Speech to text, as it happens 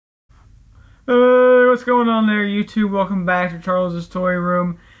Hey, what's going on there, YouTube? Welcome back to Charles's Toy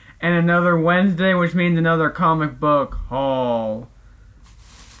Room and another Wednesday, which means another comic book haul.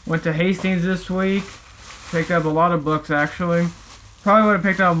 Went to Hastings this week, picked up a lot of books actually. Probably would have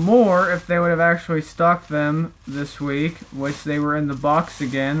picked up more if they would have actually stocked them this week, which they were in the box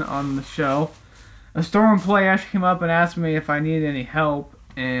again on the shelf. A store employee actually came up and asked me if I needed any help,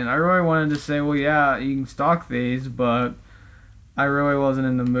 and I really wanted to say, well, yeah, you can stock these, but I really wasn't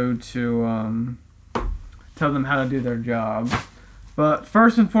in the mood to tell them how to do their job. But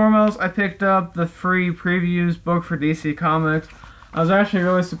first and foremost, I picked up the free previews book for DC Comics. I was actually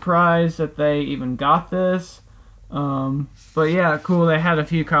really surprised that they even got this. But yeah, cool, they had a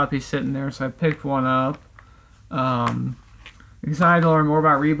few copies sitting there, so I picked one up. Excited to learn more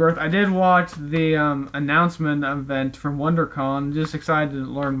about Rebirth. I did watch the announcement event from WonderCon. Just excited to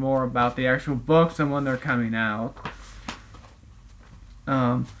learn more about the actual books and when they're coming out.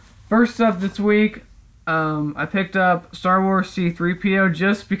 First up this week, I picked up Star Wars C-3PO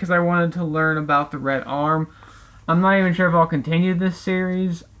just because I wanted to learn about the Red Arm. I'm not even sure if I'll continue this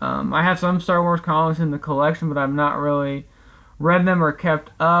series. I have some Star Wars comics in the collection, but I've not really read them or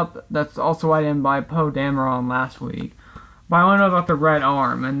kept up. That's also why I didn't buy Poe Dameron last week. But I want to know about the Red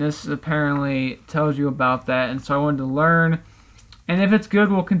Arm, and this apparently tells you about that, and so I wanted to learn. And if it's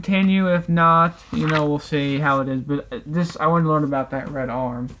good, we'll continue. If not, you know, we'll see how it is. But I want to learn about that Red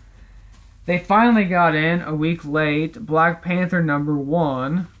Arm. They finally got in, a week late, Black Panther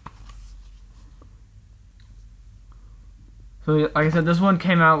 #1. So, like I said, this one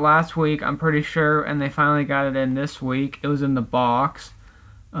came out last week, I'm pretty sure, and they finally got it in this week. It was in the box.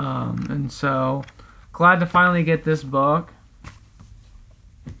 And so, glad to finally get this book.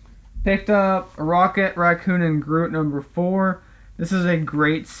 Picked up Rocket, Raccoon, and Groot #4. This is a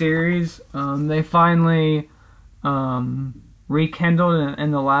great series. They finally rekindled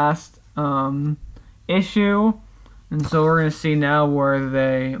in the last issue, and so we're going to see now where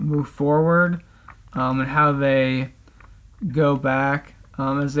they move forward and how they go back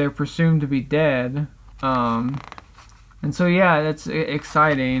as they're presumed to be dead. And so yeah, that's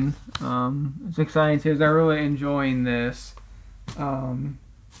exciting. It's exciting too, because I'm really enjoying this.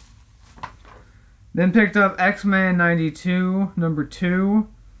 Then picked up X-Men 92 #2.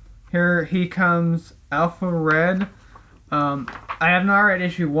 Here he comes, Alpha Red. I have not read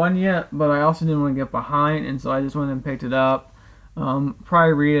issue 1 yet, but I also didn't want to get behind, and so I just went and picked it up.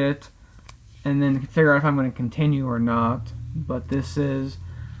 Probably read it and then figure out if I'm going to continue or not. But this is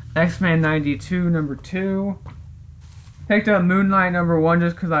X-Men 92 #2. Picked up Moon Knight #1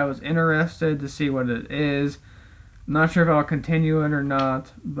 just because I was interested to see what it is. I'm not sure if I'll continue it or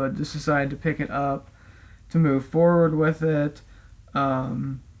not, but just decided to pick it up to move forward with it.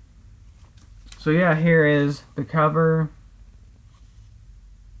 So yeah, here is the cover.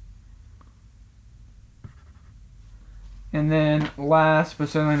 And then last but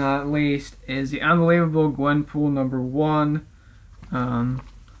certainly not least is the Unbelievable Gwenpool #1.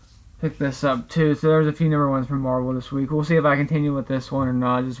 Picked this up too, so there's a few #1s from Marvel this week. We'll see if I continue with this one or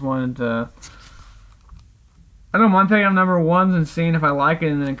not. I just wanted to, I don't mind picking up #1s and seeing if I like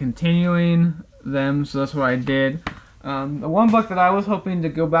it and then continuing them, so that's what I did. The one book that I was hoping to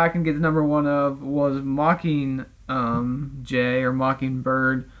go back and get the #1 of was Mockingjay or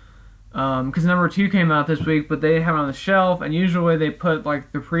Mockingbird, because #2 came out this week, but they didn't have it on the shelf, and usually they put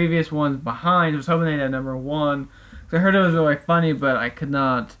like the previous ones behind. I was hoping they had #1, because I heard it was really funny, but I could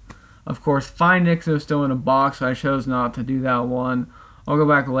not, of course, find it because it was still in a box, so I chose not to do that one. I'll go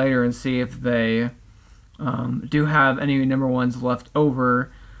back later and see if they do have any #1s left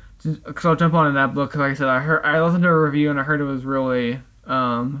over, because I'll jump onto that book. Because like I said, I listened to a review and I heard it was really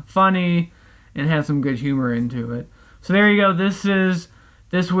funny and had some good humor into it. So there you go. This is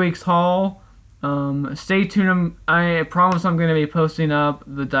this week's haul. Stay tuned. I promise I'm going to be posting up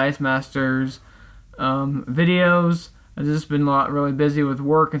the Dice Masters videos. I've just been really busy with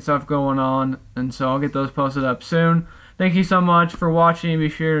work and stuff going on, and so I'll get those posted up soon. Thank you so much for watching. Be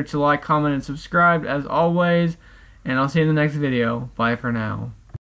sure to like, comment, and subscribe as always, and I'll see you in the next video. Bye for now.